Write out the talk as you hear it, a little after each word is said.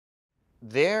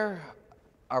There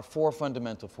are four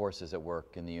fundamental forces at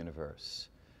work in the universe.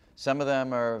 Some of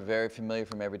them are very familiar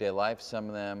from everyday life, some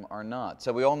of them are not.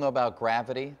 So we all know about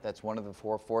gravity. That's one of the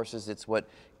four forces. It's what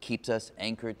keeps us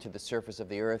anchored to the surface of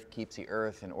the Earth, keeps the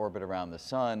Earth in orbit around the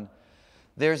sun.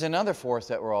 There's another force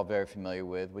that we're all very familiar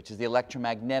with, which is the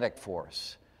electromagnetic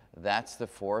force. That's the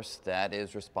force that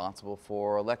is responsible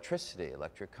for electricity,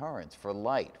 electric currents, for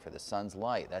light, for the sun's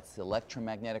light. That's the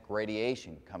electromagnetic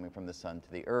radiation coming from the sun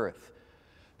to the Earth.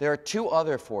 There are two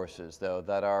other forces, though,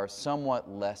 that are somewhat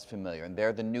less familiar, and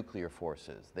they're the nuclear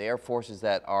forces. They are forces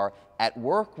that are at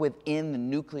work within the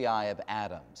nuclei of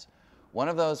atoms. One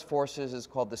of those forces is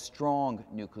called the strong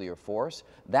nuclear force.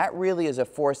 That really is a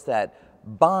force that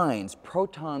binds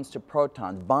protons to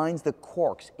protons, binds the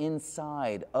quarks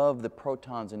inside of the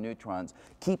protons and neutrons,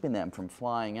 keeping them from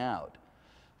flying out.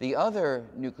 The other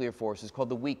nuclear force is called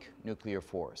the weak nuclear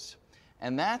force.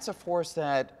 And that's a force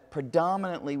that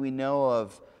predominantly we know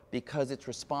of because it's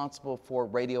responsible for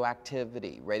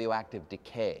radioactivity, radioactive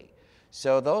decay.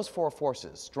 So those four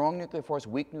forces, strong nuclear force,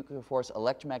 weak nuclear force,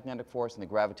 electromagnetic force, and the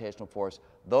gravitational force,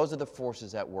 those are the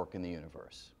forces at work in the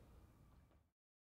universe.